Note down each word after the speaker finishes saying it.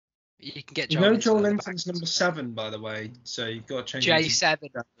You can get You Joel know Linton Joel on the Linton's back. number 7, by the way, so you've got to change it J7.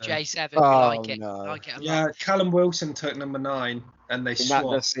 to J7. Oh, we like it. no. Like it a lot. Yeah, Callum Wilson took number 9, and they And that swapped.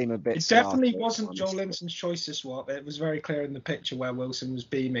 does seem a bit It definitely snarky, wasn't Joel honestly. Linton's choice to swap. It was very clear in the picture where Wilson was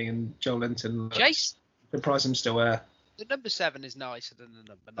beaming and Joel Linton. Jace, Surprised I'm still there. the number 7 is nicer than the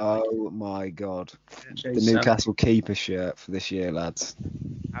number 9. Oh my god. J7. The Newcastle keeper shirt for this year, lads.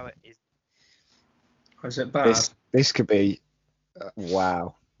 How it is. Is it bad? This could be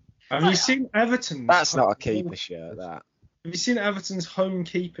wow. Have you seen Everton's? That's not a keeper shirt, that. Have you seen Everton's home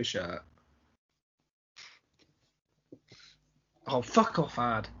keeper shirt? Oh, fuck off,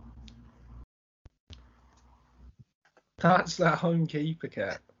 Ad. That's their home keeper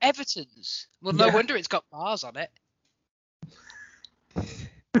kit. Everton's. Well, no Yeah. wonder it's got bars on it.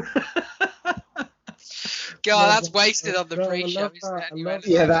 God, that's wasted on the No, I pre-show, love isn't that. it? I Anyway, love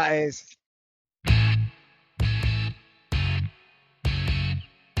Yeah, that is.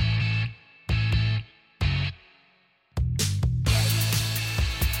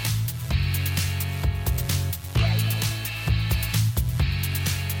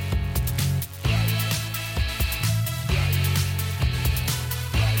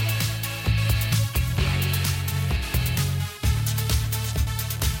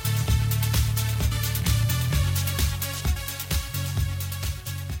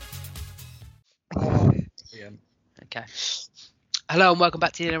 Okay. Hello and welcome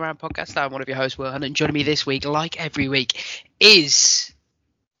back to the In and Around Podcast. I'm one of your hosts, Will Hunt, and joining me this week, like every week, is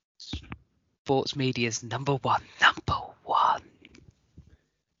Sports Media's number one,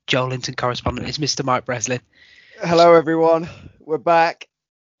 Joel Linton correspondent. Is Mr. Mike Breslin. Hello, everyone. We're back.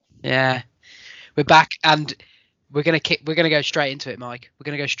 Yeah, we're back, and we're gonna go straight into it, Mike. We're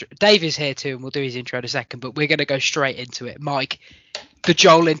gonna go. Dave is here too, and we'll do his intro in a second. But we're gonna go straight into it, Mike. The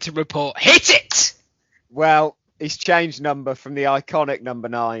Joel Linton report. Hit it. Well, he's changed number from the iconic number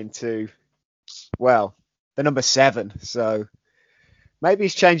 9 to, well, the number 7. So maybe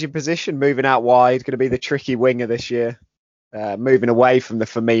he's changing position, moving out wide, going to be the tricky winger this year, moving away from the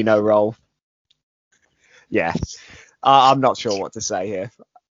Firmino role. Yeah, I'm not sure what to say here.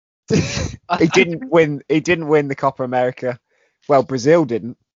 He didn't win the Copa America. Well, Brazil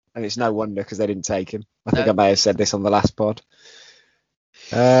didn't, and it's no wonder because they didn't take him. I think I may have said this on the last pod.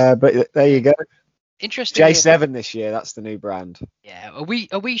 But there you go. Interesting. J7 this year, that's the new brand. Yeah, are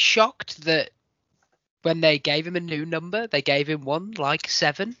we shocked that when they gave him a new number, they gave him one like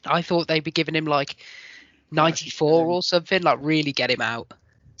 7? I thought they'd be giving him like 94 or something, like really get him out.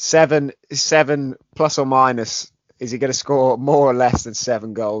 7 plus or minus. Is he going to score more or less than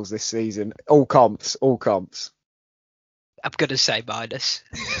 7 goals this season? All comps. I'm gonna say minus.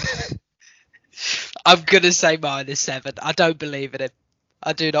 I'm gonna say -7. I don't believe in him.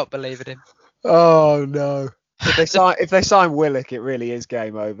 I do not believe in him. Oh no! If they sign Willock, it really is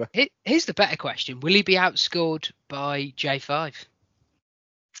game over. Here's the better question: will he be outscored by J5?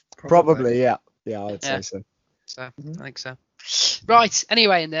 Probably, yeah. Yeah, I'd say so. So I think so. Right.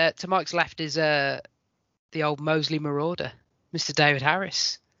 Anyway, and to Mike's left is the old Moseley Marauder, Mr. David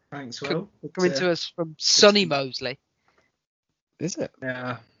Harris. Thanks, Will. Coming to us from sunny Moseley. Is it?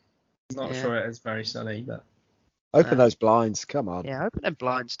 Yeah. Not sure it is very sunny, but Open those blinds. Come on. Yeah, open them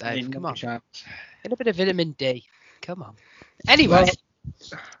blinds, Dave. Come on. chance. Get a bit of vitamin D. Come on. Anyway.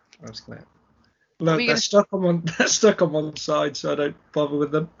 I was gonna... Look, they're stuck on one side, so I don't bother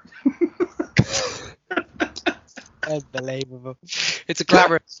with them. Unbelievable. It's a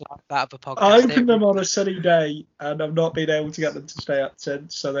glamorous life out of a podcast. I opened them on a sunny day, and I've not been able to get them to stay up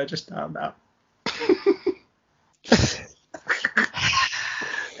since, so they're just down now.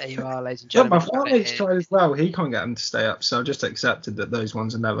 There you are, ladies and Look, gentlemen. my flatmate's tried as well. He can't get them to stay up, so I've just accepted that those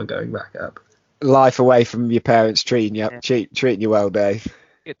ones are never going back up. Life away from your parents treating you well, Dave.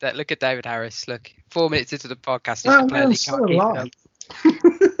 Look at David Harris. Look, 4 minutes into the podcast, He's completely can't keep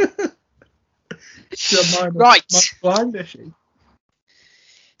it up. Right. My blind issue.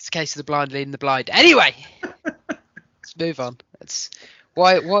 It's a case of the blind leading the blind. Anyway, let's move on. That's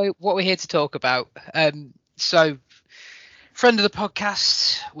why what we're here to talk about. So, friend of the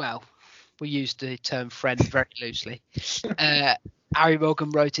podcast. Well, we use the term friend very loosely. Harry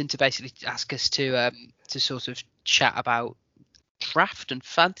Morgan wrote in to basically ask us to sort of chat about draft and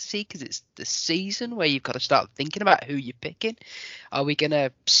fantasy, because it's the season where you've got to start thinking about who you're picking. Are we going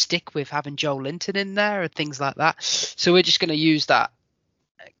to stick with having Joel Linton in there and things like that? So we're just going to use that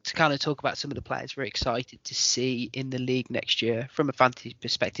to kind of talk about some of the players we're excited to see in the league next year from a fantasy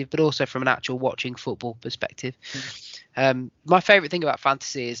perspective, but also from an actual watching football perspective. My favourite thing about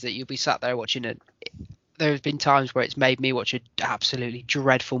fantasy is that you'll be sat there watching there have been times where it's made me watch an absolutely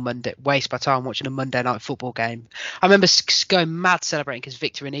dreadful waste my time watching a Monday night football game. I remember going mad celebrating because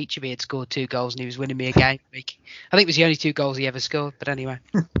Victor Anichebe had scored 2 goals and he was winning me a game. I think it was the only 2 goals he ever scored. But anyway.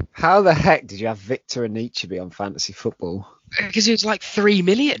 How the heck did you have Victor Anichebe on fantasy football? Because he was like 3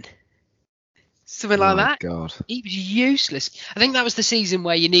 million. Something like that. God. He was useless. I think that was the season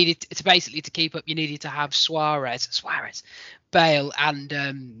where you needed to basically to keep up. You needed to have Suarez, Bale,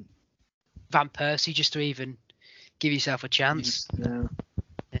 and Van Persie just to even give yourself a chance.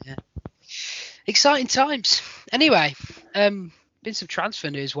 Yeah. Exciting times. Anyway, been some transfer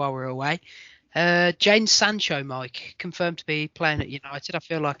news while we're away. Jadon Sancho, Mike, confirmed to be playing at United. I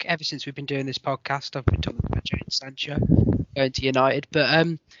feel like ever since we've been doing this podcast, I've been talking about Jadon Sancho going to United, but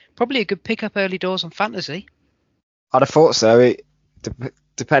probably a good pick-up early doors on fantasy. I'd have thought so.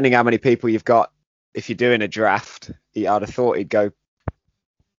 Depending how many people you've got, if you're doing a draft, I'd have thought he'd go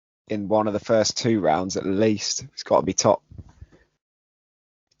in one of the first 2 rounds at least. It's got to be top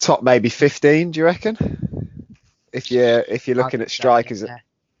maybe 15. Do you reckon? If you're looking at strikers,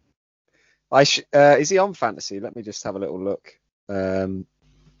 is he on fantasy? Let me just have a little look.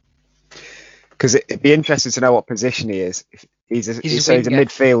 Because it'd be interesting to know what position he is. He's a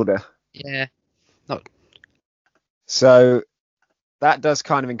midfielder. Yeah. Not. So that does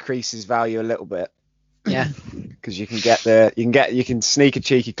kind of increase his value a little bit. Yeah. Because you can sneak a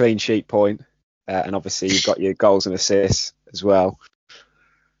cheeky clean sheet point, and obviously you've got your goals and assists as well.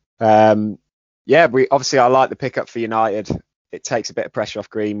 I like the pickup for United. It takes a bit of pressure off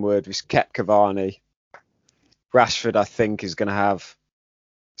Greenwood. We've kept Cavani. Rashford, I think, is going to have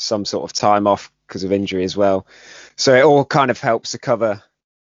some sort of time off because of injury as well. So it all kind of helps to cover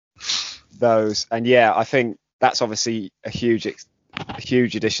those. And yeah, I think that's obviously a huge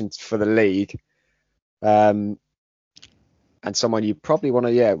addition for the league. And someone you probably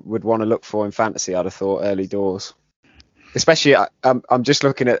would want to look for in fantasy, I'd have thought, early doors. Especially, I'm just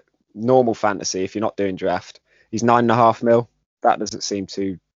looking at normal fantasy. If you're not doing draft, he's 9.5 mil. That doesn't seem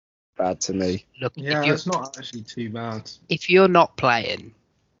too bad to me. Look, it's not actually too bad. If you're not playing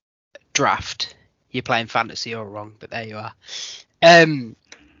draft, you're playing fantasy all wrong. But there you are.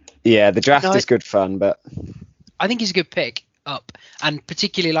 The draft is good fun, but I think he's a good pick up, and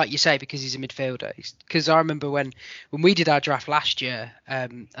particularly like you say, because he's a midfielder. Because I remember when we did our draft last year,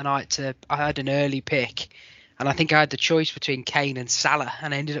 and I had an early pick, and I think I had the choice between Kane and Salah,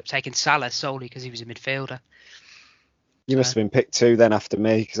 and I ended up taking Salah solely because he was a midfielder. You must have been picked 2 then after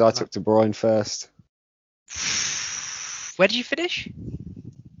me, because I took De Bruyne first. Where did you finish?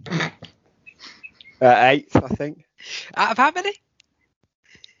 8th, I think. Out of how many?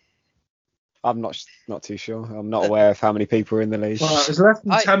 I'm not too sure. I'm not aware of how many people are in the league. Well, it was less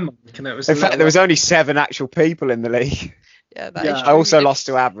than 10, Mike, and it was. In fact, there was only 7 actual people in the league. Yeah, I also lost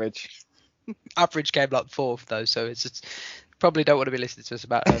to average. Average came like 4th though, so it's probably don't want to be listening to us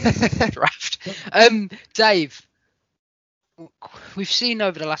about draft. Dave, we've seen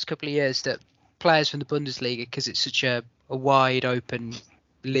over the last couple of years that players from the Bundesliga, because it's such a wide open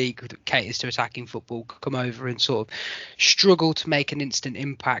league that caters to attacking football, come over and sort of struggle to make an instant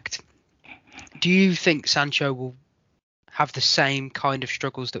impact. Do you think Sancho will have the same kind of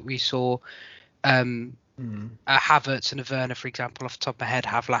struggles that we saw Havertz and a Werner, for example, off the top of my head,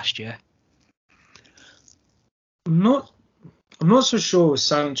 have last year? I'm not so sure with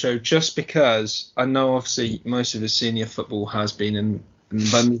Sancho, just because I know obviously most of his senior football has been in the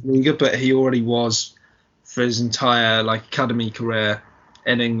Bundesliga, but he already was for his entire academy career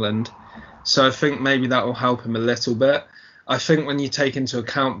in England. So I think maybe that will help him a little bit. I think when you take into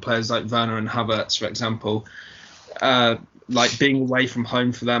account players like Werner and Havertz, for example, being away from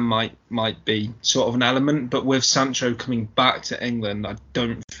home for them might be sort of an element. But with Sancho coming back to England, I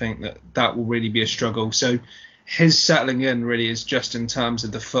don't think that will really be a struggle. So his settling in really is just in terms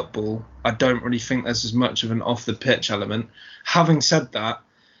of the football. I don't really think there's as much of an off-the-pitch element. Having said that,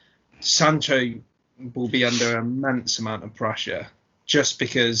 Sancho will be under an immense amount of pressure just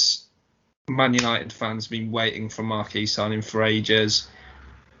because Man United fans have been waiting for marquee signing for ages.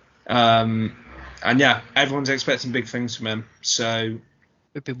 And yeah, everyone's expecting big things from him. So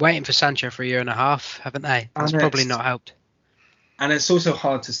we've been waiting for Sancho for a year and a half, haven't they? That's probably not helped. And it's also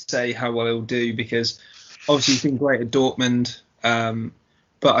hard to say how well he'll do because obviously he's been great at Dortmund.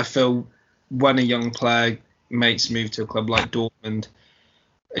 But I feel when a young player makes a move to a club like Dortmund,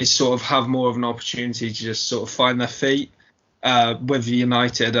 they sort of have more of an opportunity to just sort of find their feet. With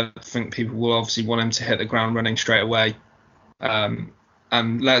United, I think people will obviously want him to hit the ground running straight away. And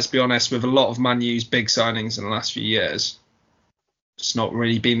let's be honest, with a lot of Man U's big signings in the last few years, it's not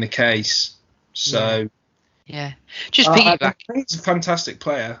really been the case. So yeah, just piggyback. I think he's a fantastic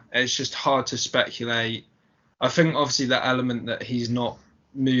player. It's just hard to speculate I think obviously that element that he's not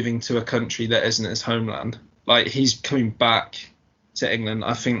moving to a country that isn't his homeland, like he's coming back to England.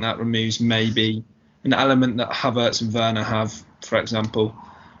 I think that removes maybe an element that Havertz and Werner have, for example.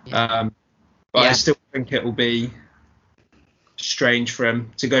 But I still think it will be strange for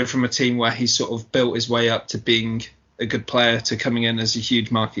him to go from a team where he's sort of built his way up to being a good player to coming in as a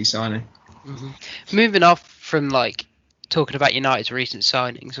huge marquee signing. Mm-hmm. Moving off from like talking about United's recent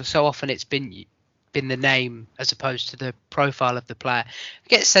signings, so often it's been the name as opposed to the profile of the player. I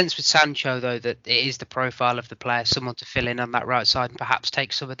get a sense with Sancho though that it is the profile of the player, someone to fill in on that right side and perhaps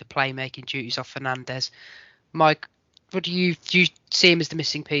take some of the playmaking duties off Fernandes. Mike, what do you see him as the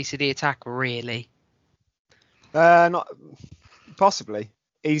missing piece of the attack, really? Not possibly.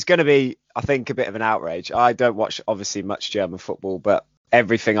 He's going to be, I think, a bit of an outrage. I don't watch obviously much German football, but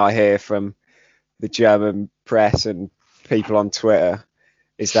everything I hear from the German press and people on Twitter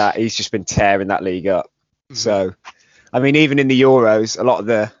is that he's just been tearing that league up. Mm-hmm. So, I mean, even in the Euros, a lot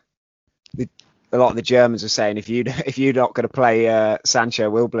of the Germans are saying if you're not going to play Sancho,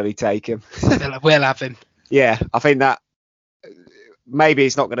 we'll bloody take him. We'll have him. Yeah, I think that maybe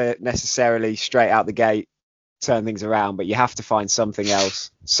it's not going to necessarily straight out the gate turn things around, but you have to find something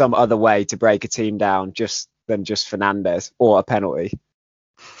else, some other way to break a team down than just Fernandes or a penalty.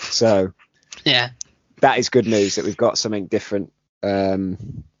 So yeah, that is good news that we've got something different.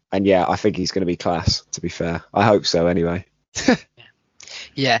 And yeah, I think he's going to be class, to be fair. I hope so anyway.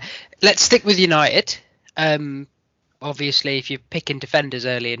 Yeah, let's stick with United. Obviously, if you're picking defenders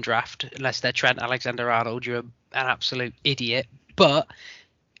early in draft, unless they're Trent Alexander-Arnold, you're an absolute idiot. But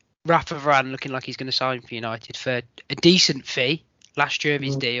Rafa Varane looking like he's going to sign for United for a decent fee. Last year of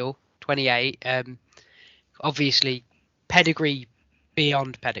his deal, 28. Obviously, pedigree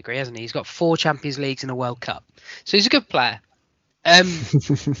beyond pedigree, hasn't he? He's got 4 Champions Leagues and a World Cup. So he's a good player.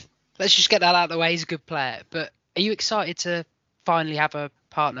 Let's just get that out of the way. He's a good player. But are you excited to finally have a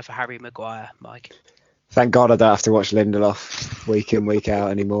partner for Harry Maguire, Mike? Thank God I don't have to watch Lindelof week in, week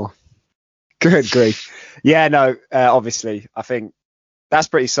out anymore. Good grief. Yeah, no, obviously, I think that's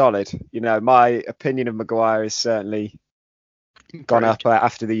pretty solid. You know, my opinion of Maguire is certainly gone up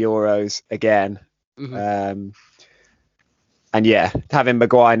after the Euros again. Mm-hmm. And yeah, having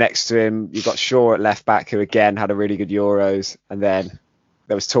Maguire next to him, you've got Shaw at left back, who again had a really good Euros. And then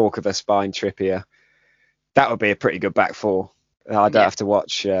there was talk of us buying Trippier. That would be a pretty good back four. I don't have to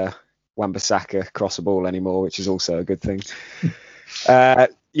watch Wan-Bissaka cross a ball anymore, which is also a good thing.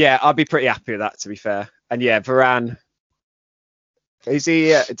 Yeah, I'd be pretty happy with that, to be fair. And yeah, Varane, does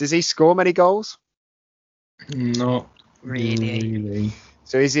he score many goals? Not really.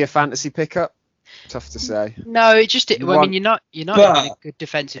 So is he a fantasy pickup? Tough to say. No, you're not having a good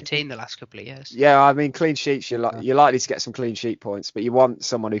defensive team the last couple of years. Yeah, I mean, clean sheets, you're likely to get some clean sheet points, but you want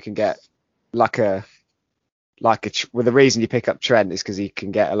someone who can get well, the reason you pick up Trent is because he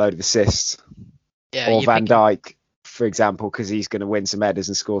can get a load of assists. Yeah, or Van Dijk, for example, because he's going to win some headers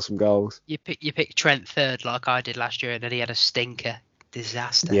and score some goals. You pick Trent third like I did last year, and then he had a stinker.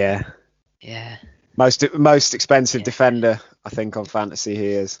 Disaster. Yeah. Most expensive defender, I think, on fantasy he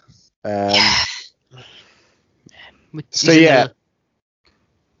is. So yeah,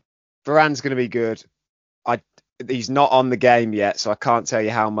 Varane's going to be good. He's not on the game yet, so I can't tell you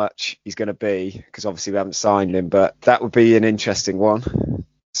how much he's going to be because obviously we haven't signed him. But that would be an interesting one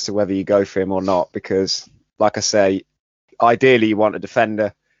as to whether you go for him or not. Because, like I say, ideally you want a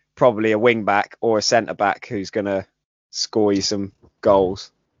defender, probably a wing back or a centre back who's going to score you some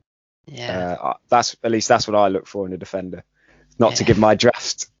goals. Yeah, that's what I look for in a defender. Not to give my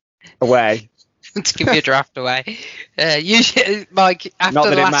draft away. To give your draft away. Usually, Mike,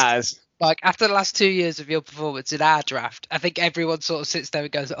 matters. Like, after the last 2 years of your performance in our draft, I think everyone sort of sits there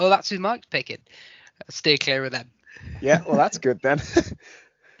and goes, oh, that's who Mike's picking. I'll steer clear of them. Yeah, well, that's good then.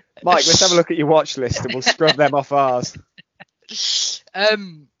 Mike, let's have a look at your watch list and we'll scrub them off ours.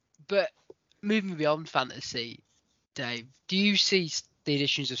 But moving beyond fantasy, Dave, do you see the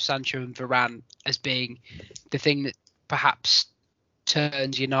additions of Sancho and Varane as being the thing that perhaps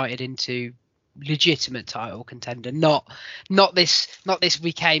turns United into legitimate title contender? Not this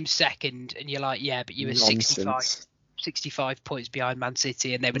we came second and you're like, yeah, but you were 65 points behind Man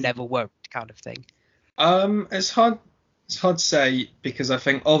City and they were never worked kind of thing. It's hard to say because I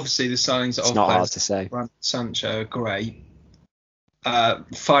think obviously the signings of hard to say. Sancho are great.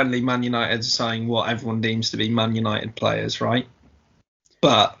 Finally Man United are signing what everyone deems to be Man United players, right?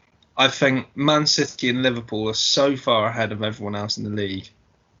 But I think Man City and Liverpool are so far ahead of everyone else in the league.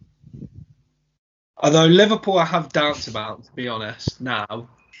 Although Liverpool I have doubts about, to be honest, now.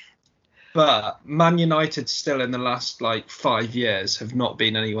 But Man United still in the last 5 years have not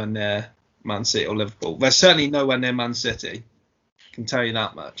been anywhere near Man City or Liverpool. They're certainly nowhere near Man City. I can tell you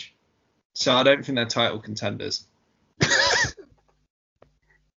that much. So I don't think they're title contenders.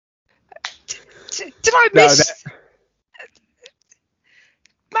 Did I miss?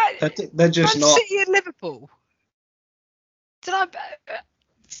 They're just Man not. City and Liverpool. Did I?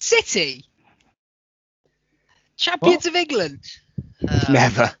 City. Champions of England.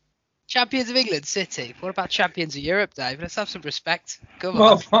 Never. Champions of England, City. What about champions of Europe, Dave? Let's have some respect. Come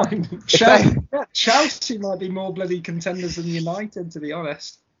Well, on. fine. Chelsea might be more bloody contenders than United, to be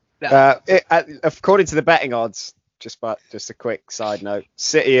honest. According to the betting odds, just a quick side note,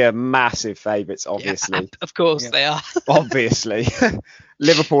 City are massive favourites, obviously. Yeah, of course they are. Obviously.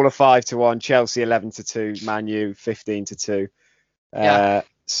 Liverpool are 5-1, Chelsea 11-2, Man U 15-2.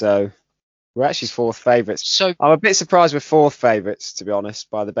 So we're actually fourth favourites. So I'm a bit surprised we're fourth favourites, to be honest,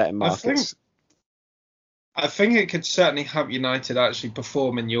 by the betting markets. I think it could certainly help United actually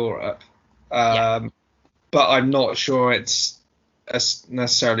perform in Europe, but I'm not sure it's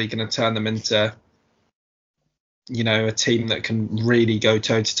necessarily going to turn them into, a team that can really go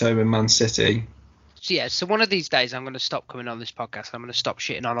toe to toe with Man City. So one of these days I'm going to stop coming on this podcast. I'm going to stop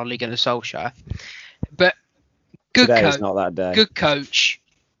shitting on Ole Gunnar Solskjaer. But today is not that day. Good coach.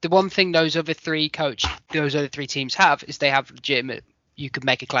 The one thing those other three teams have is they have legitimate. You could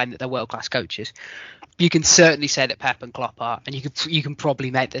make a claim that they're world-class coaches. You can certainly say that Pep and Klopp are, and you can probably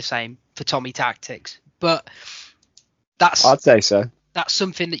make the same for Tommy Tactics. But I'd say so. That's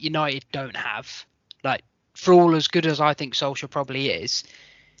something that United don't have. Like, for all as good as I think Solskjaer probably is,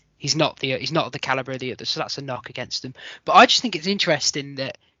 he's not of the caliber of the others. So that's a knock against them. But I just think it's interesting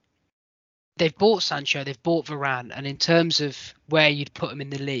that they've bought Sancho, they've bought Varane, and in terms of where you'd put them in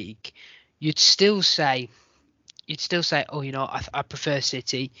the league, you'd still say, oh, I prefer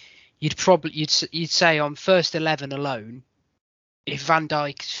City. You'd say on first 11 alone, if Van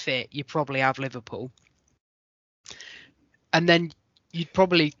Dijk's fit, you probably have Liverpool, and then you'd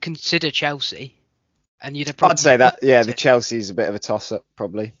probably consider Chelsea, and I'd say that. Yeah, the Chelsea's a bit of a toss-up.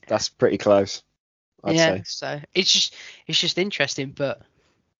 Probably that's pretty close. I'd say. So it's just interesting, but.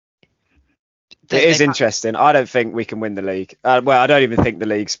 It is interesting. I don't think we can win the league. I don't even think the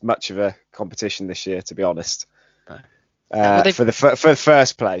league's much of a competition this year, to be honest. For the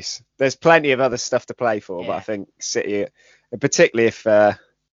first place, there's plenty of other stuff to play for, but I think City, particularly if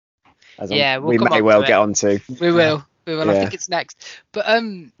we may well get onto. We will. Yeah. I think it's next. But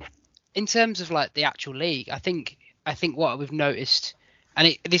in terms of like the actual league, I think what we've noticed,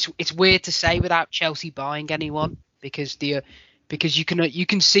 and it's weird to say without Chelsea buying anyone, because you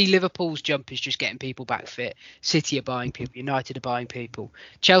can see Liverpool's jump is just getting people back fit. City are buying people. United are buying people.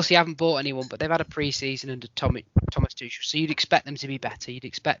 Chelsea haven't bought anyone, but they've had a pre-season under Thomas Tuchel. So you'd expect them to be better. You'd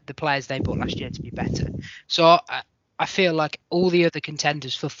expect the players they bought last year to be better. So I feel like all the other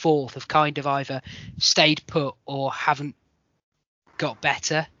contenders for fourth have kind of either stayed put or haven't got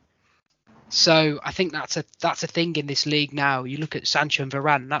better. So I think that's a thing in this league now. You look at Sancho and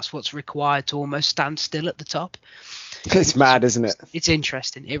Varane, that's what's required to almost stand still at the top. It's mad, isn't it? It's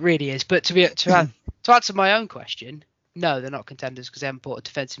interesting. It really is. But to answer my own question, no, they're not contenders because they haven't bought a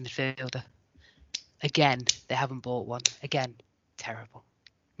defensive midfielder. Again, they haven't bought one. Again, terrible.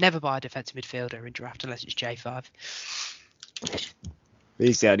 Never buy a defensive midfielder in draft unless it's J5.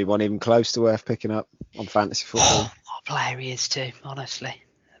 He's the only one even close to worth picking up on fantasy football. What a player he is too, honestly.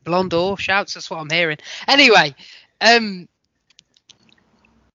 Ballon d'Or shouts, that's what I'm hearing. Anyway,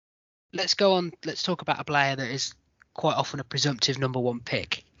 let's go on. Let's talk about a player that is quite often a presumptive number one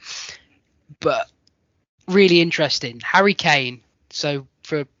pick, but really interesting. Harry Kane. So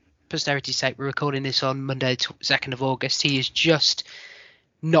for posterity's sake, we're recording this on Monday, 2nd of August. He has just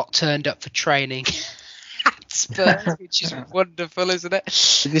not turned up for training at Spurs, which is wonderful, isn't it?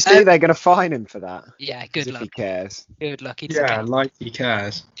 Did you see they're going to fine him for that? Yeah, good luck. If he cares. Good luck. He he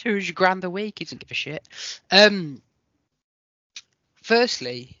cares. £200,000 a week. He doesn't give a shit.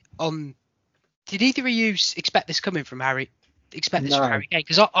 Firstly, did either of you expect this coming from Harry? From Harry Kane?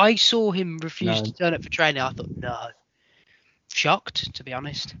 Because I saw him refuse to turn up for training. I thought, no. Shocked, to be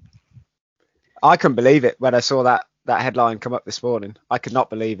honest. I couldn't believe it when I saw that headline come up this morning. I could not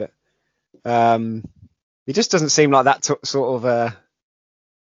believe it. He just doesn't seem like that sort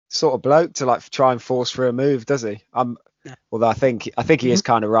of bloke to like try and force through a move, does he? No. Although I think he is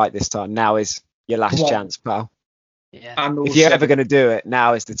kind of right this time. Now is your last chance, pal. Yeah. And also, if you're ever going to do it,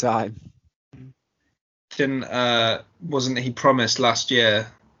 now is the time. Wasn't he promised last year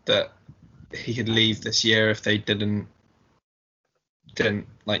that he could leave this year if they didn't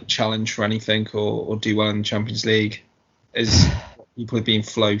like challenge for anything or do well in the Champions League? Is people have been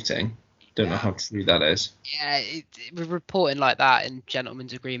floating. Don't know how true that is. Yeah, reporting like that in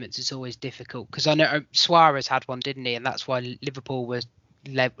gentlemen's agreements is always difficult, because I know Suarez had one, didn't he? And that's why Liverpool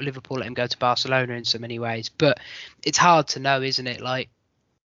let him go to Barcelona in so many ways. But it's hard to know, isn't it? Like,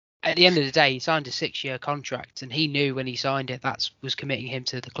 at the end of the day, he signed a 6-year contract, and he knew when he signed it that was committing him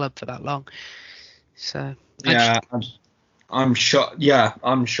to the club for that long. So yeah, I'm shocked. Yeah,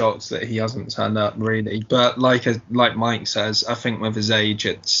 I'm shocked that he hasn't turned up really. But like Mike says, I think with his age,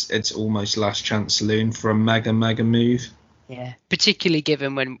 it's almost last chance saloon for a mega move. Yeah, particularly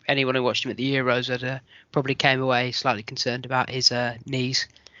given when anyone who watched him at the Euros probably came away slightly concerned about his knees.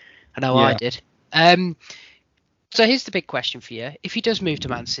 I know I did. So here's the big question for you: if he does move to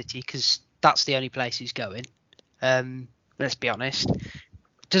Man City, because that's the only place he's going, let's be honest,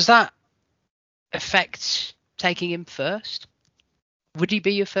 does that affect taking him first? Would he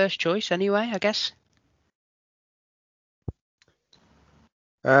be your first choice anyway, I guess?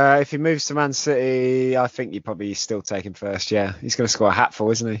 If he moves to Man City, I think you'd probably still take him first. Yeah, he's going to score a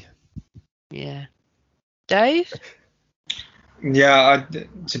hatful, isn't he? Yeah. Dave? Yeah,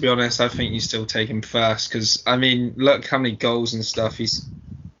 to be honest, I think you still take him first, because I mean, look how many goals and stuff he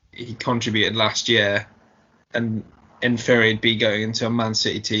contributed last year, and in theory he'd be going into a Man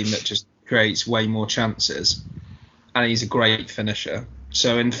City team that just creates way more chances, and he's a great finisher.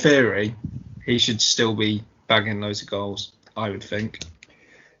 So in theory, he should still be bagging loads of goals, I would think.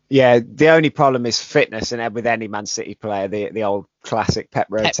 Yeah, the only problem is fitness, and with any Man City player, the old classic Pep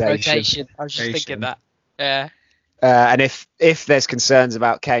rotation. I was just thinking that. Yeah. And if there's concerns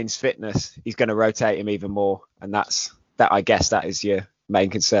about Kane's fitness, he's going to rotate him even more, and I guess that is your main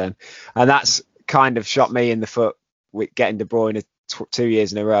concern, and that's kind of shot me in the foot with getting De Bruyne 2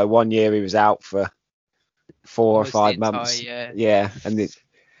 years in a row. 1 year he was out for 4 or 5 months. Yeah, and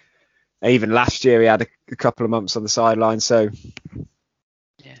even last year he had a couple of months on the sideline. So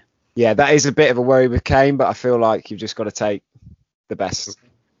yeah, that is a bit of a worry with Kane, but I feel like you've just got to take the best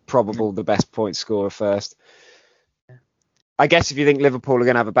point scorer first. I guess if you think Liverpool are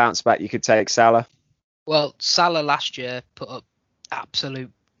going to have a bounce back, you could take Salah. Well, Salah last year put up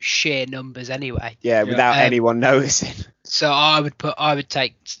absolute sheer numbers anyway. Yeah, without anyone noticing. So I would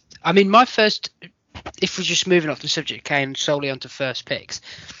take. I mean, my first, if we're just moving off the subject of Kane solely onto first picks,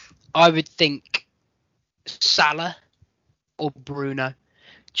 I would think Salah or Bruno,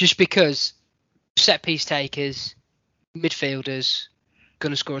 just because set piece takers, midfielders,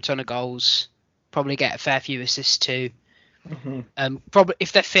 going to score a ton of goals, probably get a fair few assists too. Mm-hmm. Probably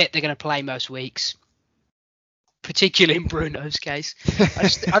if they're fit, they're going to play most weeks, particularly in Bruno's case. I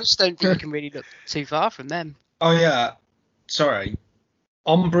just don't think you can really look too far from them. Oh yeah, sorry.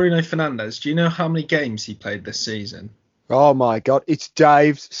 On Bruno Fernandes, do you know how many games he played this season? Oh my God, it's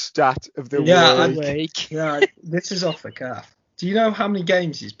Dave's stat of the week. Yeah, this is off the cuff. Do you know how many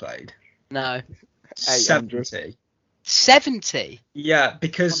games he's played? No. 70. 70? Yeah,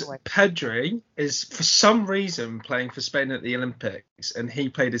 because Pedri is for some reason playing for Spain at the Olympics, and he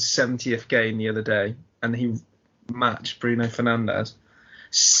played his 70th game the other day, and he matched Bruno Fernandes.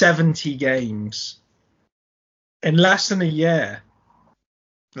 70 games in less than a year.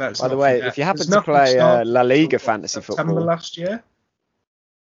 By the way, if you happen to play La Liga fantasy football last year,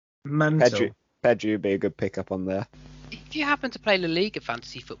 Pedri would be a good pickup on there. If you happen to play La Liga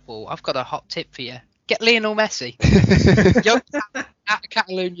fantasy football, I've got a hot tip for you. Get Lionel Messi. Young at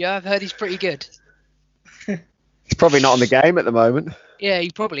Catalonia, I've heard he's pretty good. He's probably not on the game at the moment. Yeah, he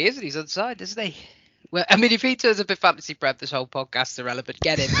probably isn't. He's on side, isn't he? Well, I mean, if he turns up in fantasy prep, this whole podcast's irrelevant.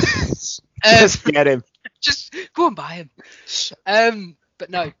 Get him. Just get him. Just go and buy him. But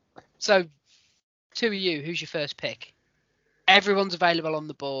no. So, two of you, who's your first pick? Everyone's available on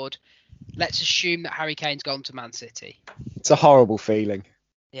the board. Let's assume that Harry Kane's gone to Man City. It's a horrible feeling.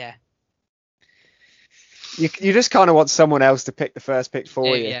 Yeah. You just kind of want someone else to pick the first pick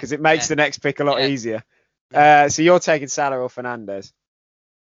for you, because it makes the next pick a lot easier. So you're taking Salah or Fernandes?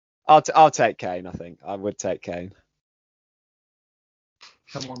 I'll take Kane, I think. I would take Kane.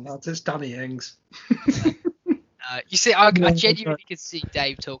 Come on, lads. It's Danny Ings. You see, I genuinely could see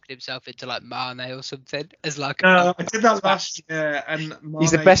Dave talking himself into like Mane or something as like. No, I did that last year, and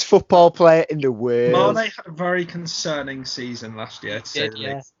he's the best football player in the world. Mane had a very concerning season last year, to say the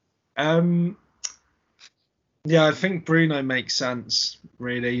least. Yeah, I think Bruno makes sense,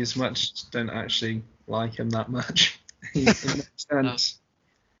 really, as much as I don't actually like him that much. He makes sense.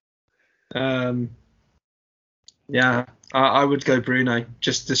 Yeah, I would go Bruno.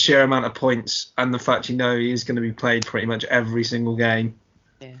 Just the sheer amount of points and the fact he's going to be played pretty much every single game.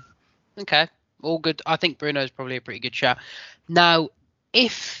 Yeah. Okay. All good. I think Bruno's probably a pretty good shout. Now,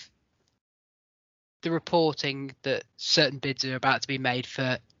 if the reporting that certain bids are about to be made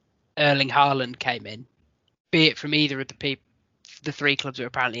for Erling Haaland came in, be it from either of the three clubs that are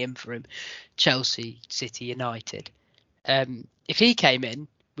apparently in for him, Chelsea, City, United. If he came in,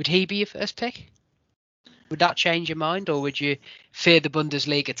 would he be your first pick? Would that change your mind, or would you fear the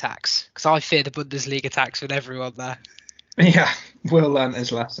Bundesliga tax? Because I fear the Bundesliga tax with everyone there. Yeah, Will learnt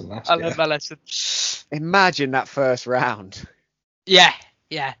his lesson last I year. learned my lesson. Imagine that first round. Yeah.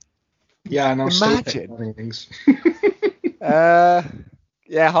 Yeah, and I'll Imagine. still pick Bunnings.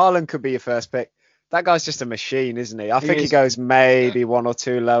 Yeah, Haaland could be your first pick. That guy's just a machine, isn't he? I He think he is. goes maybe one or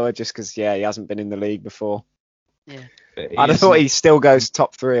two lower just because, he hasn't been in the league before. Yeah. But I'd have he's thought not- he still goes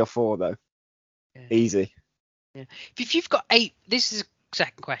top 3 or 4, though. Yeah. Easy. Yeah. If you've got 8, this is a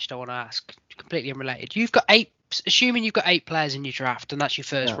second question I want to ask, completely unrelated. You've got 8, assuming you've got 8 players in your draft and that's your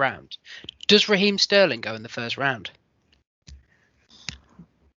first Yeah. round. Does Raheem Sterling go in the first round?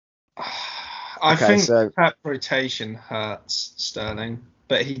 I Okay, think so- that rotation hurts Sterling,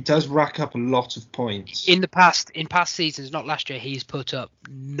 but he does rack up a lot of points. In past seasons, not last year, he's put up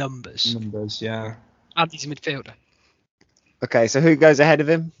numbers. Numbers, yeah. And he's a midfielder. Okay, so who goes ahead of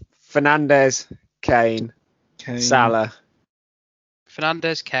him? Fernandes, Kane, Kane. Salah,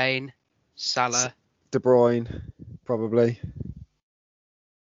 Fernandes, Kane, Salah. De Bruyne, probably.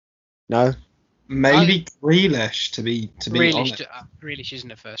 No? Maybe Grealish, to be honest. Grealish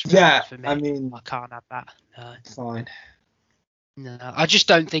isn't a first round Yeah, for me. I mean, I can't have that. No. fine. No, I just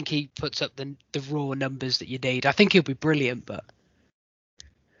don't think he puts up the raw numbers that you need. I think he'll be brilliant, but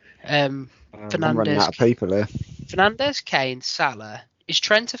I'm running out of Fernandes, people here. Fernandes, Kane, Salah. Is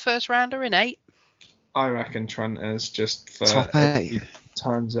Trent a first rounder in 8? I reckon Trent is just for Top if 8. he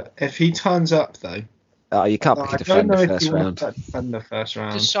turns up. If he turns up, though, Oh, you can't I pick a don't know defender if first you want round. that defender first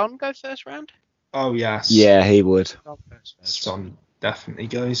round. Does Son go first round? Oh yes. Yeah, he would. Son goes first round. Son definitely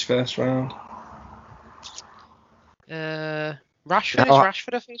goes first round. Rashford, No, is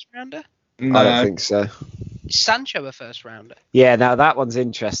Rashford a first rounder? No, I don't think so. Is Sancho a first rounder? Yeah, now that one's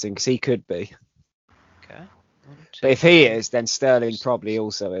interesting because he could be. Okay. 1, 2, But if he is, then Sterling probably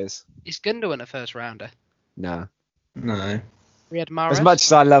also is. Is Gundogan a first rounder? No. no. Riyad Mahrez? As much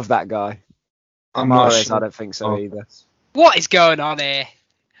as I love that guy, I'm not Mahrez, sure. I don't think so either. What is going on here?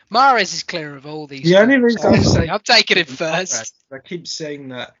 Mahrez is clear of all these. The only reason I'm Honestly, saying I'm taking him first. I keep saying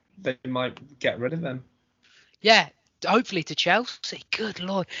that they might get rid of him. Yeah, hopefully to Chelsea. Good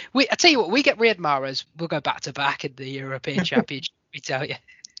lord. I tell you what, we get Riyad Mahrez, we'll go back to back in the European Championship. We tell you.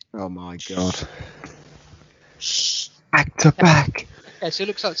 Oh my god. Back to back. Okay, so it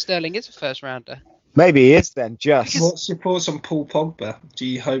looks like Sterling is a first rounder. Maybe he is then, just. What's your thoughts on Paul Pogba? Do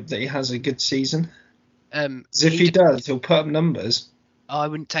you hope that he has a good season? Um, 'Cause if he does, he'll put up numbers. I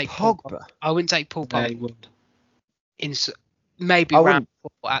wouldn't take Paul Pogba. I wouldn't take Paul Yeah, Pogba he would. in maybe I round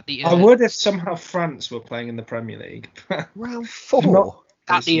 4 at the I would if somehow France were playing in the Premier League. Round 4. Not-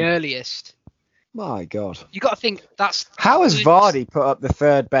 at the earliest. My god. You got to think that's How has Vardy put up the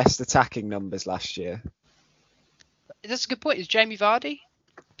 3rd best attacking numbers last year? that's a good point. Is Jamie Vardy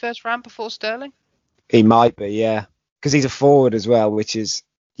first round before Sterling? He might be, yeah. Because he's a forward as well, which is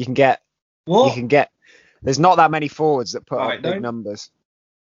you can get. There's not that many forwards that put Right, up big don't- numbers.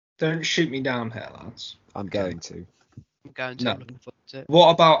 Don't shoot me down here, lads. I'm going to. I'm going to. No. I'm looking forward to it. What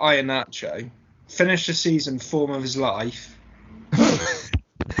about Iheanacho? Finished the season form of his life.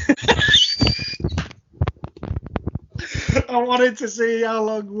 I wanted to see how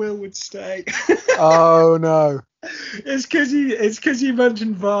long Will would stay. Oh no. It's because you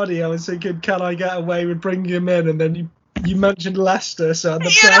mentioned Vardy. I was thinking, can I get away with bringing him in? And then you mentioned Leicester, so the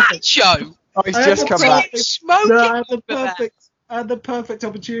perfect. Show Oh, he's I just had come the back. smoking. No, I over had the perfect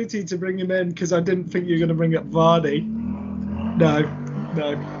opportunity to bring him in because I didn't think you were going to bring up Vardy. No.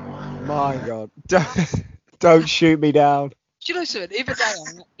 My god. Don't shoot me down. Do you know something?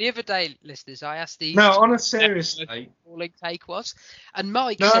 The other day, listeners, I asked these. No, on a serious what note, falling take was, and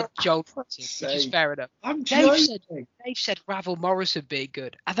Mike No, said Joel, for fuck's which is sake. fair enough. I'm Dave joking. said Ravel Morrison being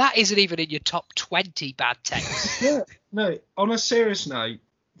good, and that isn't even in your top 20 bad takes. Yeah, no, on a serious note,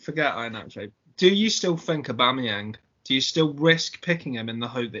 forget Iheanacho. Do you still think Aubameyang? Do you still risk picking him in the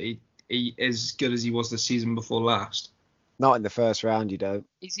hope that he is as good as he was the season before last? Not in the first round, you don't.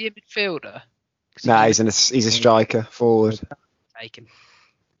 Is he a midfielder? 'Cause Nah, if he's a striker, forward. you take him.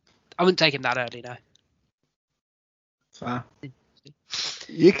 I wouldn't take him that early, no. Fair.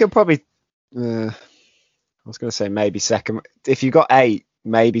 You could probably. I was going to say maybe second. If you got 8,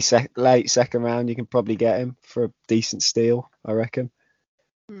 maybe late second round, you can probably get him for a decent steal, I reckon.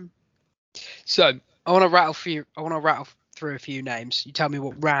 So I want to rattle through a few names. You tell me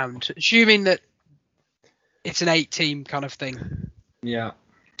what round, assuming that it's an 8-team kind of thing. Yeah.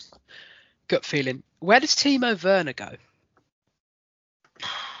 Gut feeling. Where does Timo Werner go?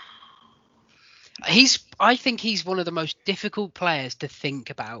 I think he's one of the most difficult players to think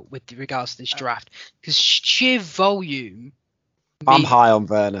about with regards to this draft because sheer volume. I'm high on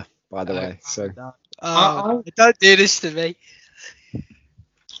Werner, by the way. So don't do this to me.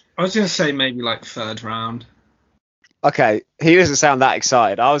 I was going to say maybe like third round. Okay, he doesn't sound that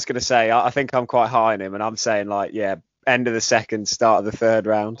excited. I was going to say I think I'm quite high on him, and I'm saying like end of the second, start of the third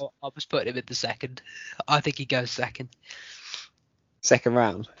round. I was putting him in the second. I think he goes second. Second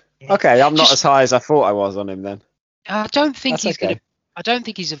round. Yeah. Okay, I'm not as high as I thought I was on him then. I don't think he's going to. I don't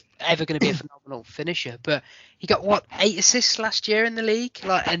think he's ever going to be a phenomenal finisher, but he got 8 assists last year in the league,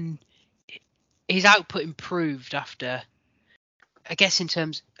 and his output improved after. I guess in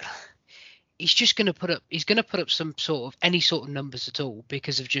terms, he's just going to put up. He's going to put up some sort of any sort of numbers at all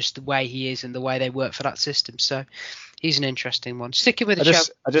because of just the way he is and the way they work for that system. So he's an interesting one. Sticking with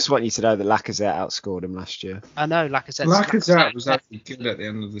I just want you to know that Lacazette outscored him last year. I know Lacazette was actually good at the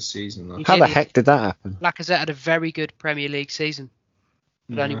end of the season. Though. How the heck did that happen? Lacazette had a very good Premier League season,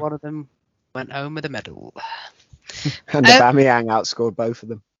 but only one of them went home with a medal. And Aubameyang outscored both of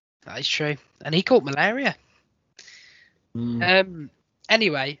them. That is true, and he caught malaria.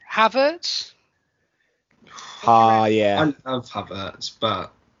 Anyway, Havertz. Yeah. I love Havertz,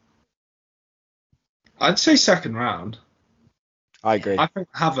 but I'd say second round. I agree. I think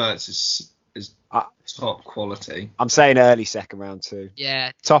Havertz is top quality. I'm saying early second round too.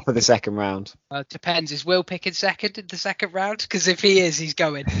 Yeah. Top of the second round. Depends. Is Will picking second in the second round? Because if he is, he's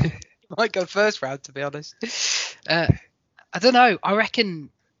going. He might go first round, to be honest. I don't know. I reckon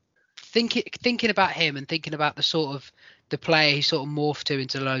thinking about him and thinking about the player he sort of morphed to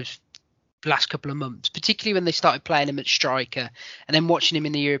into those last couple of months, particularly when they started playing him at striker and then watching him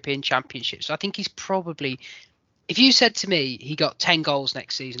in the European Championships. So I think he's probably, if you said to me he got 10 goals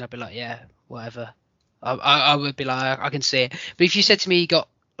next season, I'd be like, yeah, whatever. I would be like, I can see it. But if you said to me he got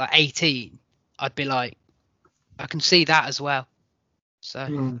like 18, I'd be like, I can see that as well.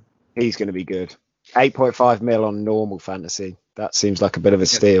 So he's going to be good. 8.5 mil on normal fantasy. That seems like a bit of a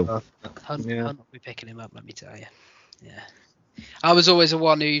steal. I'll not be picking him up, let me tell you. Yeah. I was always the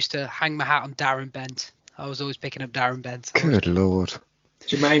one who used to hang my hat on Darren Bent. I was always picking up Darren Bent. Good lord.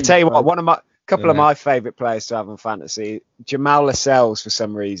 Jermaine, tell you what, couple of my favourite players to have on fantasy, Jamal Lascelles for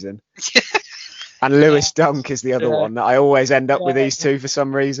some reason. And Lewis Dunk is the other one that I always end up with these two for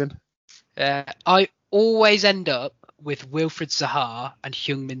some reason. I always end up with Wilfried Zaha and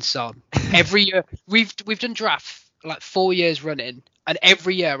Heung-min Son. Every year we've done draft like 4 years running, and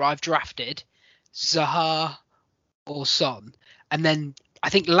every year I've drafted Zaha or Son, and then I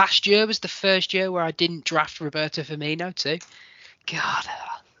think last year was the first year where I didn't draft Roberto Firmino too. God,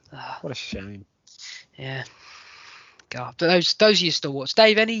 what a shame. Yeah, God, those are your stalwarts.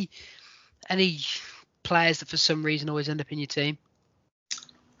 Dave, any players that for some reason always end up in your team?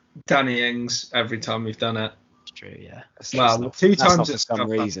 Danny Ings every time we've done it. It's true, yeah. Two times for some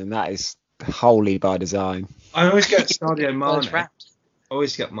reason. That is wholly by design. I always get Sadio Mane. I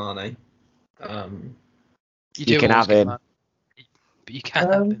always get Mane. You can have him. But you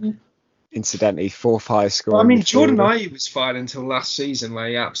can't have him. Incidentally, 4-5 score. I mean, Jordan Ayew was fine until last season, where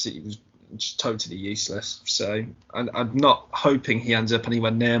he absolutely was just totally useless. So I'm not hoping he ends up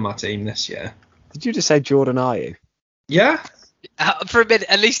anywhere near my team this year. Did you just say Jordan Ayew? Yeah. For a minute,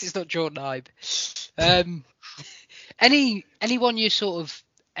 at least it's not Jordan Ayew. Anyone you're sort of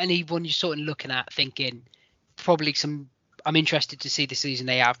looking at, thinking probably some. I'm interested to see the season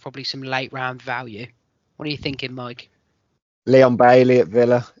they have. Probably some late round value. What are you thinking, Mike? Leon Bailey at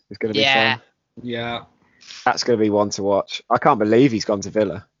Villa is going to be fun. Yeah. That's going to be one to watch. I can't believe he's gone to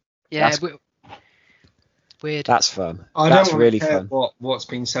Villa. Yeah, weird. That's fun. That's really fun. What's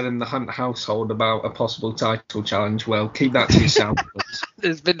been said in the Hunt household about a possible title challenge? Well, keep that to yourself.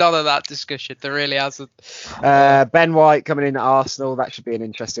 There's been none of that discussion. There really hasn't. Ben White coming in at Arsenal. That should be an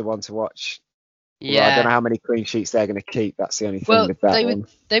interesting one to watch. Yeah. Well, I don't know how many clean sheets they're going to keep. That's the only thing with that one.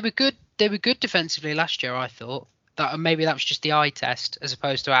 They were good. They were good defensively last year, I thought. That maybe that was just the eye test as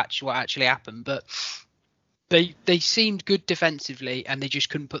opposed to what actually happened. But they seemed good defensively, and they just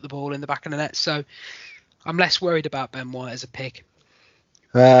couldn't put the ball in the back of the net. So I'm less worried about Ben White as a pick.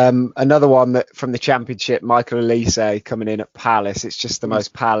 Another one that from the Championship, Michael Olise coming in at Palace. It's just the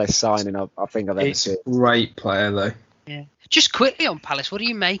most Palace signing I think I've ever seen. Great player though. Yeah. Just quickly on Palace, what do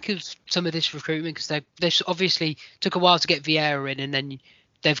you make of some of this recruitment? Because they obviously took a while to get Vieira in, and then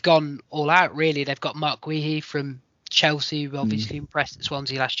they've gone all out, really. They've got Mark Guehi from Chelsea, who obviously impressed at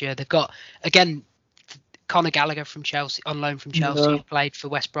Swansea last year. They've got, again, Conor Gallagher from Chelsea, on loan from Chelsea, who played for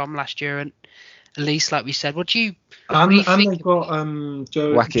West Brom last year. And at least, like we said, what do you think? They've got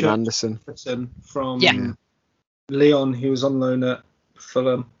Joachim Anderson from Leon, who was on loan at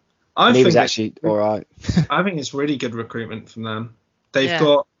Fulham. And he was think actually all right. I think it's really good recruitment from them.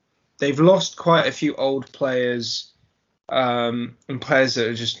 Yeah. They've lost quite a few old players, and players that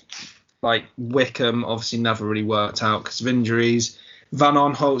are just like Wickham obviously never really worked out because of injuries. Van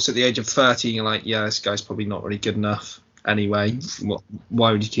Aanholt's at the age of 30, you're like, yeah, this guy's probably not really good enough anyway.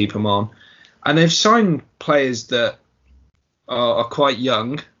 Why would you keep him on? And they've signed players that are quite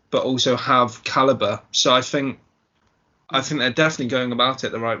young but also have caliber. So I think they're definitely going about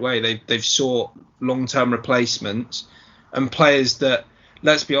it the right way. They've sought long-term replacements and players that,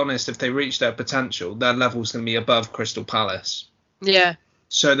 let's be honest, if they reach their potential, their level's going to be above Crystal Palace. Yeah.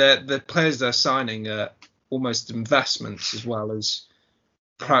 So the players they're signing are almost investments as well as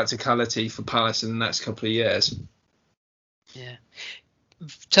practicality for Palace in the next couple of years. Yeah. In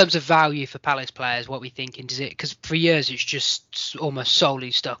terms of value for Palace players, what we thinking? Does it? Because for years it's just almost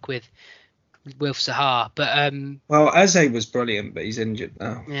solely stuck with Wilf Zaha, but well, Eze was brilliant, but he's injured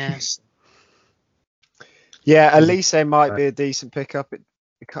now. Yeah. Yeah, Elise might be a decent pickup. It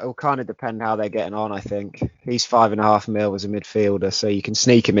will kind of depend how they're getting on, I think. He's $5.5 million as a midfielder, so you can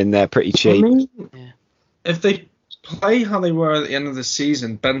sneak him in there pretty cheap. I mean, if they play how they were at the end of the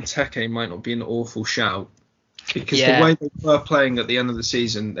season, Benteke might not be an awful shout. Because the way they were playing at the end of the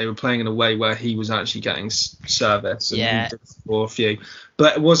season, they were playing in a way where he was actually getting service. And he did for a few.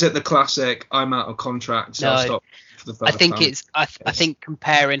 But was it the classic, I'm out of contract, so I'll stop for the first time? I think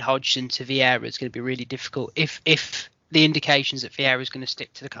comparing Hodgson to Vieira is going to be really difficult. If the indications that Vieira is going to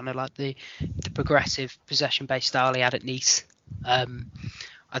stick to the kind of like the progressive possession-based style he had at Nice, I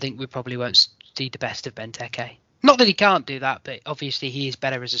think we probably won't see the best of Benteke. Not that he can't do that, but obviously he is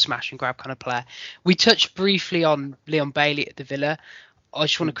better as a smash and grab kind of player. We touched briefly on Leon Bailey at the Villa. I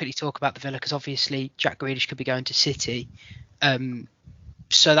just want to quickly talk about the Villa because obviously Jack Grealish could be going to City.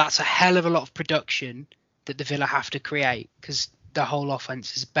 So that's a hell of a lot of production that the Villa have to create because the whole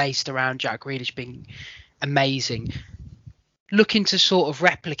offense is based around Jack Grealish being amazing. Looking to sort of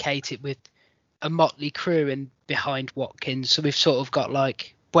replicate it with a motley crew and behind Watkins. So we've sort of got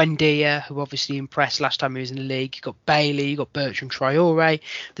like Buendia, who obviously impressed last time he was in the league. You've got Bailey, you've got Bertrand Traore.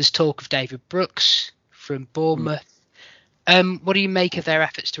 There's talk of David Brooks from Bournemouth. What do you make of their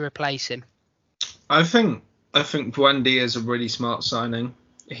efforts to replace him? I think Buendia is a really smart signing.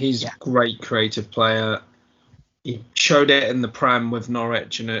 He's a great creative player. He showed it in the Prem with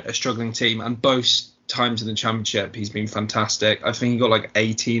Norwich and a struggling team, and both times in the Championship he's been fantastic. I think he got like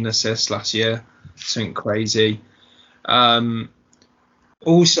 18 assists last year, something crazy.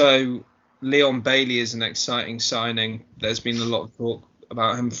 Also, Leon Bailey is an exciting signing. There's been a lot of talk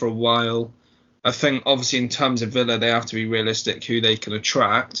about him for a while. I think, obviously, in terms of Villa, they have to be realistic who they can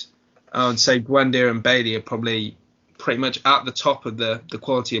attract. I would say Buendia and Bailey are probably pretty much at the top of the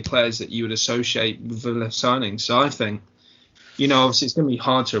quality of players that you would associate with Villa signings. So I think, obviously it's going to be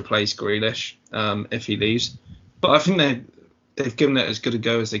hard to replace Grealish if he leaves. But I think they've given it as good a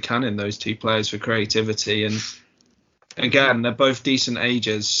go as they can in those two players for creativity. And again, they're both decent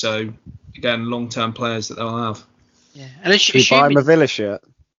ages, so again, long-term players that they'll have. Yeah, and buy him a Villa shirt.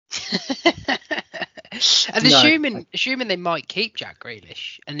 And assuming they might keep Jack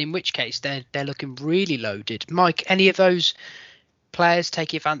Grealish, and in which case they're looking really loaded. Mike, any of those players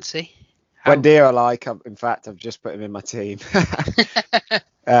take your fancy? Buendia I like. In fact, I've just put him in my team. He's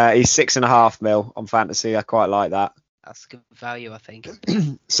 $6.5 million on fantasy. I quite like that. That's good value, I think.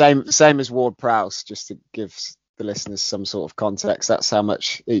 Same as Ward-Prowse, just to give the listeners some sort of context. That's how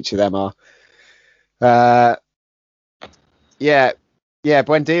much each of them are.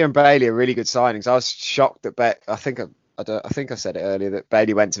 Buendia and Bailey are really good signings. I was shocked that I think I said it earlier that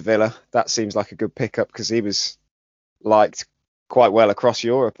Bailey went to Villa. That seems like a good pickup because he was liked quite well across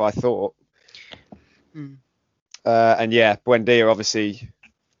Europe, I thought. Buendia, obviously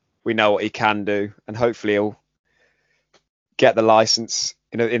we know what he can do, and hopefully he'll get the license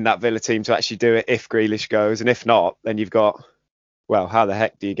in that Villa team to actually do it if Grealish goes, and if not, then you've got, well, how the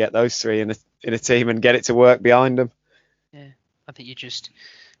heck do you get those three in a team and get it to work behind them? Yeah, I think you just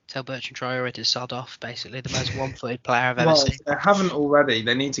tell Bertrand Traore to sod off, basically, the most one-footed player I've ever seen. If they haven't already,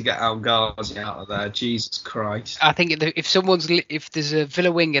 they need to get El Ghazi out of there. Jesus Christ. I think if there's a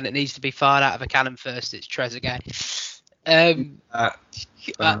Villa winger that needs to be fired out of a cannon first, it's Trezeguet.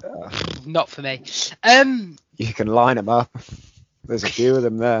 Not for me. You can line them up. There's a few of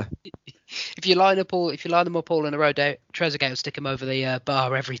them there. If you line them up all in a row, Trezeguet will stick them over the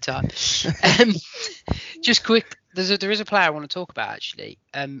bar every time. Just quick, there is a player I want to talk about actually.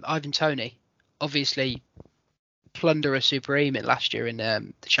 Ivan Toney, obviously plunderer supreme in last year in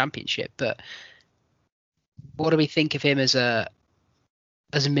the Championship, but what do we think of him as a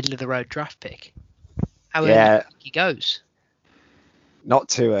middle of the road draft pick? How early do you think he goes? Not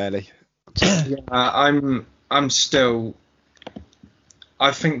too early. Yeah, I'm still.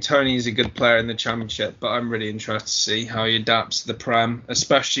 I think Tony's a good player in the Championship, but I'm really interested to see how he adapts to the Prem,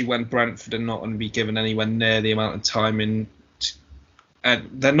 especially when Brentford are not going to be given anywhere near the amount of time in. And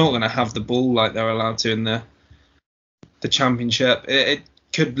they're not going to have the ball like they're allowed to in the Championship. It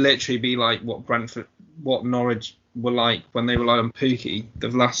could literally be like what Norwich were like when they relied on Pookie the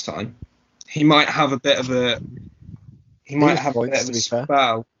last time. He might have a bit of a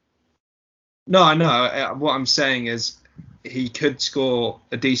spell. No, I know. What I'm saying is he could score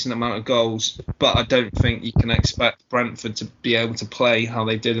a decent amount of goals, but I don't think you can expect Brentford to be able to play how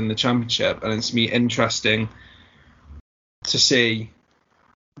they did in the Championship, and it's going to be interesting to see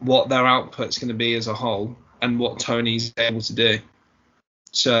what their output's going to be as a whole and what Tony's able to do.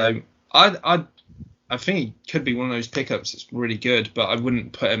 So I think he could be one of those pickups that's really good, but I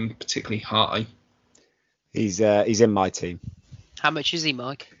wouldn't put him particularly high. He's in my team. How much is he,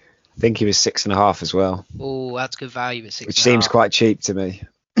 Mike? I think he was 6.5 as well. Oh, that's good value at 6.5. Which seems quite cheap to me.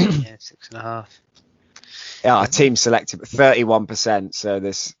 Yeah, 6.5. Yeah, our team selected 31%, so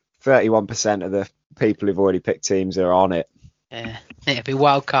there's 31% of the people who've already picked teams are on it. Yeah, it'll be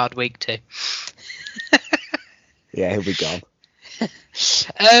wild card week too. Yeah, he'll be gone.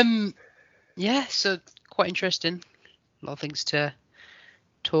 Yeah, so quite interesting. A lot of things to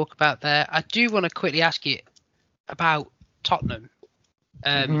talk about there. I do want to quickly ask you about Tottenham.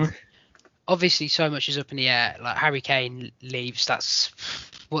 Obviously, so much is up in the air. Like Harry Kane leaves. That's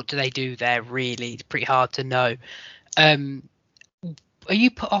what do they do there? Really, it's pretty hard to know. Are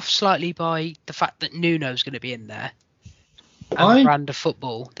you put off slightly by the fact that Nuno's going to be in there and the brand of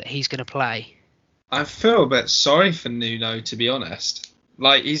football that he's going to play? I feel a bit sorry for Nuno, to be honest.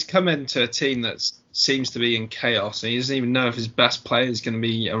 Like, he's come into a team that seems to be in chaos, and he doesn't even know if his best player is going to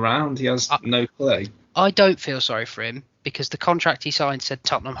be around. He has no clue. I don't feel sorry for him because the contract he signed said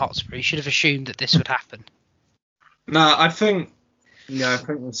Tottenham Hotspur. He should have assumed that this would happen. No, I think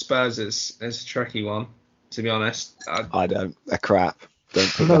with Spurs it's a tricky one, to be honest. I don't. They're crap.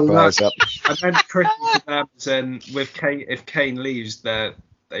 Don't put their players up. I meant tricky for them, as in with Kane, if Kane leaves, they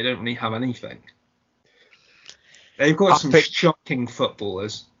don't really have anything. They've got some shocking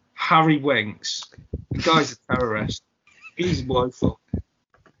footballers. Harry Winks, the guy's a terrorist. He's woeful.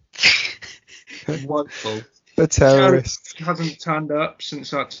 Woeful. The terrorist hasn't turned up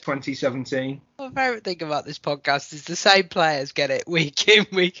since 2017. My favourite thing about this podcast is the same players get it week in,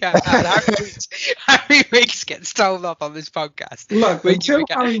 week out. Harry Winks gets told off on this podcast. Look,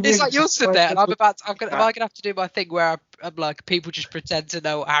 it's like you'll sit there, and am I going to have to do my thing where I'm like, people just pretend to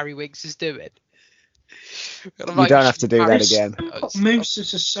know what Harry Winks is doing? You don't have to do that again. Moves to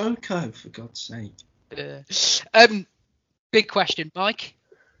Sissoko, for God's sake. Big question, Mike.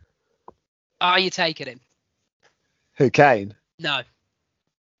 Are you taking him? Who, Kane? No.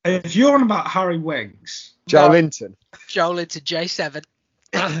 If you're on about Harry Winks, Joelinton. Joelinton,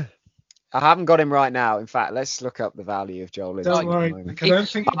 J7. I haven't got him right now. In fact, let's look up the value of Joelinton. Don't worry. I don't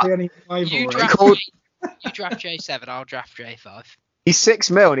think there'll be any rivalry. You draft J7, I'll draft J5. He's 6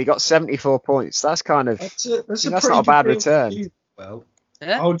 mil and he got 74 points. That's kind of that's not a bad return. Well,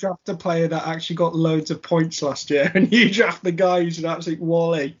 yeah? I'll draft a player that actually got loads of points last year, and you draft the guy who's an absolute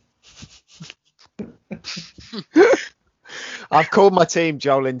wally. I've called my team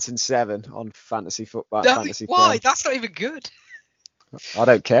Joelinton 7 on fantasy football. Why? That's not even good. I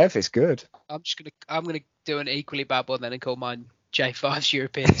don't care if it's good. I'm gonna do an equally bad one then and call mine J5's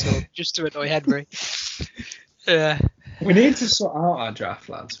European Tour just to annoy Henry. Yeah. We need to sort out our draft,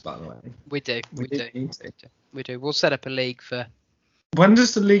 lads, by the way. We do. We do. We'll set up a league for... When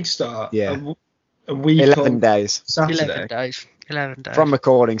does the league start? Yeah. A week 11 days. Saturday? 11 days. From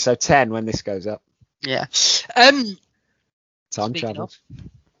recording, so 10 when this goes up. Yeah. Time travel.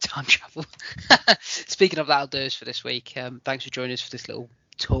 Speaking of, that'll do us for this week. Thanks for joining us for this little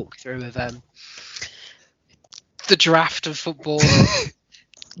talk through of the draft of football.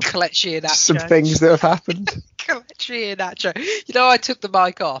 Kelechi Iheanacho. Some things that have happened. Kelechi Iheanacho. You know, I took the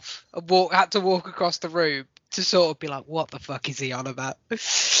mic off and had to walk across the room to sort of be like, what the fuck is he on about?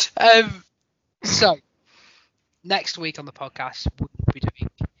 So, next week on the podcast, we'll be doing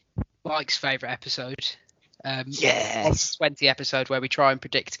Mike's favourite episode. Yes. 20 episode where we try and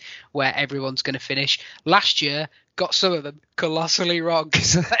predict where everyone's going to finish. Last year, got some of them colossally wrong.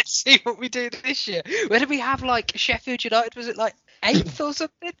 So let's see what we do this year. Where did we have, like, Sheffield United? Was it like 8th or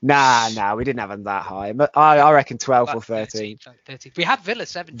something? Nah, we didn't have them that high. I reckon 12 or 13. 13. We had Villa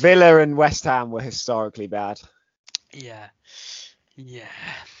 17. Villa and West Ham were historically bad. Yeah.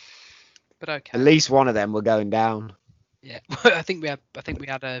 But okay. At least one of them were going down. Yeah, I think we had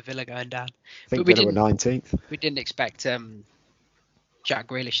Villa going down. I think Villa were 19th. We didn't expect Jack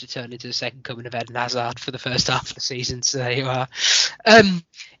Grealish to turn into the second coming of Eden Hazard for the first half of the season. So there you are.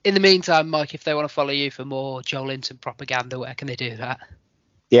 In the meantime, Mike, if they want to follow you for more Joel Linton propaganda, where can they do that?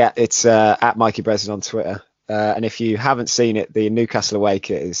 Yeah, it's at Mikey Breslin on Twitter. And if you haven't seen it, the Newcastle away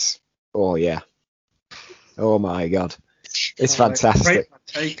kit is, oh my God. It's fantastic.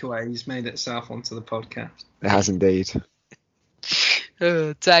 Great takeaway. He's made itself onto the podcast. It has indeed.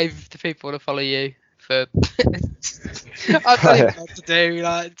 Dave, the people want to follow you for... I don't even know what to do.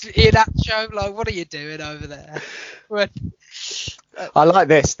 Like, Ian Acho, like, what are you doing over there? I like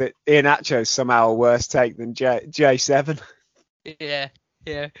this, that Ian Acho's somehow a worse take than J7. Yeah.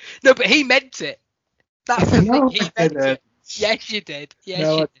 No, but he meant it. That's the thing. He meant it. Yes, you did. Yes,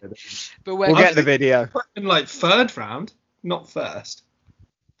 No, you I did. didn't. But We'll get the video. Put in like third round, not first.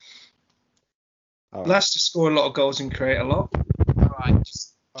 All right. Leicester score a lot of goals and create a lot. All right.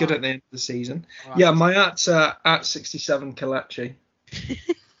 Just good at the end of the season. All right. Yeah, my at 67 Kalechi.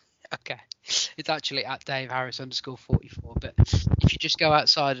 Okay. It's actually at Dave Harris _44. But if you just go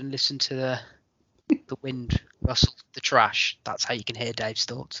outside and listen to the wind rustle the trash, that's how you can hear Dave's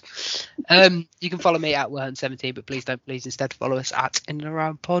thoughts. You can follow me at Wern17, but please instead follow us at In and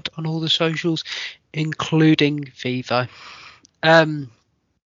Around Pod on all the socials, including Vivo. Yeah,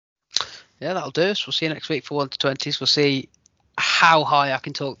 that'll do us. We'll see you next week for 1 to 20s. We'll see how high I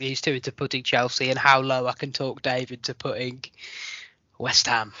can talk these two into putting Chelsea and how low I can talk Dave into putting West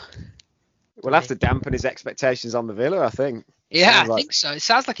Ham. We'll have to dampen his expectations on the Villa, I think. Yeah, I think so. It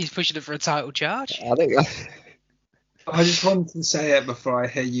sounds like he's pushing it for a title charge. I think. I just wanted to say it before I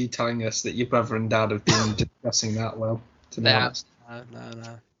hear you telling us that your brother and dad have been discussing that well. To be honest.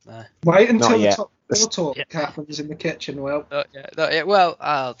 No. Wait until Not the yet. top 4 talk happens in the kitchen, Will. Not yet. Well,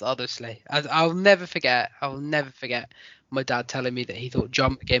 honestly, I'll never forget my dad telling me that he thought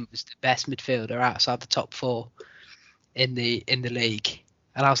John McGinn was the best midfielder outside the top 4 in the league,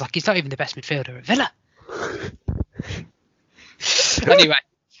 and I was like, he's not even the best midfielder at Villa. Anyway,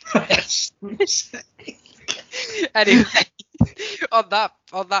 on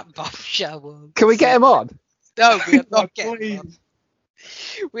that bombshell. Can we get him on? No, we are not getting Please. him on.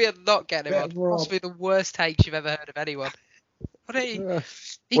 We are not getting him on. Possibly the worst takes you've ever heard of anyone. We'll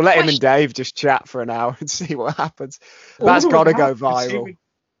let him and Dave just chat for an hour and see what happens. That's All got to that go happens, viral.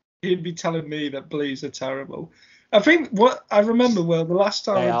 He'd be telling me that Blues are terrible. I think what I remember, Will, the last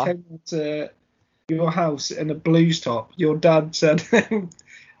time I came to your house in a Blues top, your dad said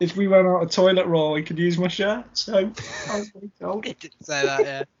if we ran out of toilet roll, he could use my shirt. So I was really told. He didn't say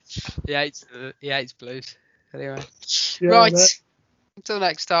that, yeah. He hates Blues. Anyway. Yeah, Right. that- Until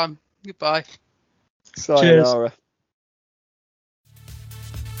next time. Goodbye. Sayonara.